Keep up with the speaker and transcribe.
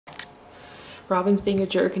Robin's being a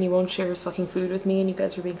jerk and he won't share his fucking food with me, and you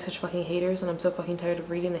guys are being such fucking haters, and I'm so fucking tired of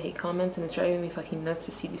reading the hate comments, and it's driving me fucking nuts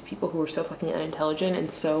to see these people who are so fucking unintelligent and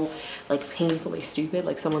so like painfully stupid.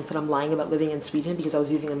 Like someone said I'm lying about living in Sweden because I was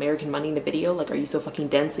using American money in a video. Like, are you so fucking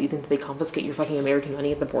dense that you think that they confiscate your fucking American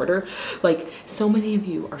money at the border? Like, so many of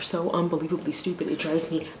you are so unbelievably stupid. It drives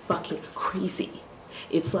me fucking crazy.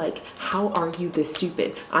 It's like, how are you this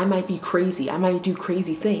stupid? I might be crazy, I might do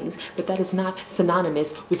crazy things, but that is not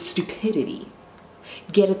synonymous with stupidity.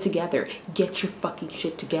 Get it together. Get your fucking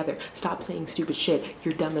shit together. Stop saying stupid shit.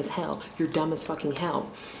 You're dumb as hell. You're dumb as fucking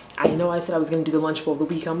hell. I know I said I was gonna do the lunch bowl of the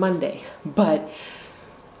week on Monday, but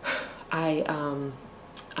I'm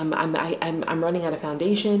running out of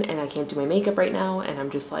foundation and I can't do my makeup right now, and I'm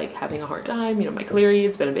just like having a hard time. You know, my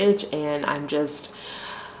period's been a bitch, and I'm just,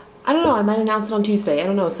 I don't know, I might announce it on Tuesday. I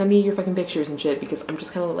don't know, send me your fucking pictures and shit, because I'm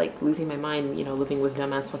just kind of like losing my mind, you know, living with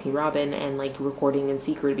dumbass fucking Robin and like recording in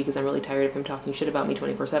secret because I'm really tired of him talking shit about me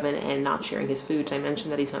 24/7 and not sharing his food. And I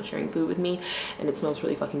mentioned that he's not sharing food with me, and it smells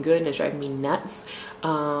really fucking good and it's driving me nuts.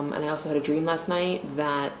 And I also had a dream last night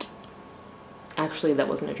that, actually that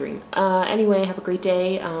wasn't a dream. Anyway, have a great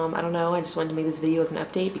day. I don't know, I just wanted to make this video as an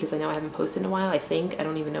update because I know I haven't posted in a while. I think, I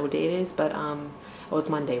don't even know what day it is, but oh, it's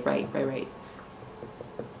Monday, right.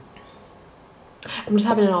 I'm just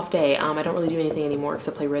having an off day. I don't really do anything anymore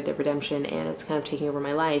except play Red Dead Redemption, and it's kind of taking over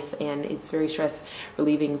my life, and it's very stress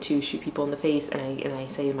relieving to shoot people in the face, and I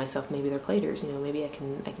say to myself, maybe they're claters, you know, maybe I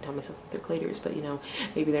can tell myself that they're claters, but you know,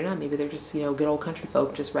 maybe they're not. Maybe they're just, you know, good old country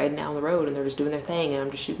folk just riding down the road and they're just doing their thing and I'm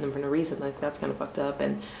just shooting them for no reason. Like, that's kind of fucked up.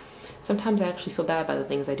 And sometimes I actually feel bad by the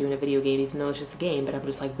things I do in a video game, even though it's just a game, but I'm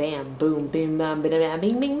just like, bam, boom, boom, bam, bing, bing,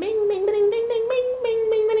 bing, bing, bing, bing, bing, bing, bing, bing, bing,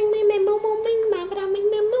 bing, bing, bing, bing, boom, boom, bing, bam, bam, bing,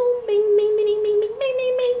 bam, boom, bing, bing, bing, bing, bing, bing, bing,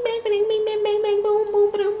 bing, bing, bing, bing, bing, bing, boom,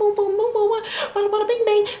 boom, boom, boom, boom, boom, boom, wada wada bing,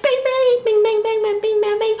 bang, bang, bang, bing, bang, bang, bang, bing,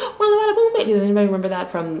 bang, bang, wada wada boom, bang. Does anybody remember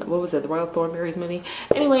that from, what was it, the Royal Thornberrys movie?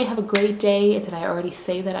 Anyway, have a great day. Did I already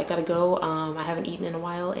say that I gotta go? I haven't eaten in a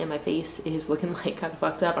while and my face is looking like kind of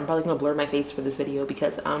fucked up. I'm probably gonna blur my face for this video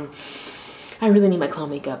because I really need my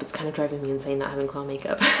clown makeup. It's kind of driving me insane not having clown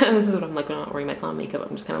makeup. This is what I'm like when I'm not wearing my clown makeup.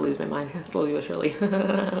 I'm just kind of losing my mind slowly but surely.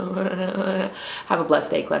 Have a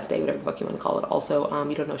blessed day, whatever the fuck you want to call it. Also,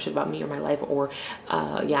 you don't know shit about me or my life, or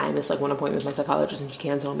yeah, I missed like one appointment with my psychologist and she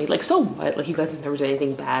canceled on me. Like, so what? Like, you guys have never done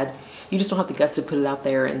anything bad. You just don't have the guts to put it out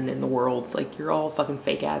there in the world. Like, you're all fucking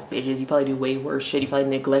fake ass bitches. You probably do way worse shit. You probably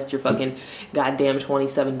neglect your fucking goddamn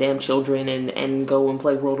 27 damn children and go and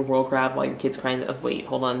play World of Warcraft while your kid's crying. Oh, wait,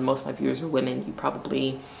 hold on. Most of my viewers are women. You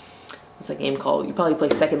probably, what's that game called? You probably play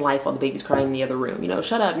Second Life while the baby's crying in the other room. You know,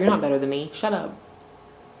 shut up. You're not better than me. Shut up.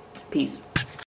 Peace.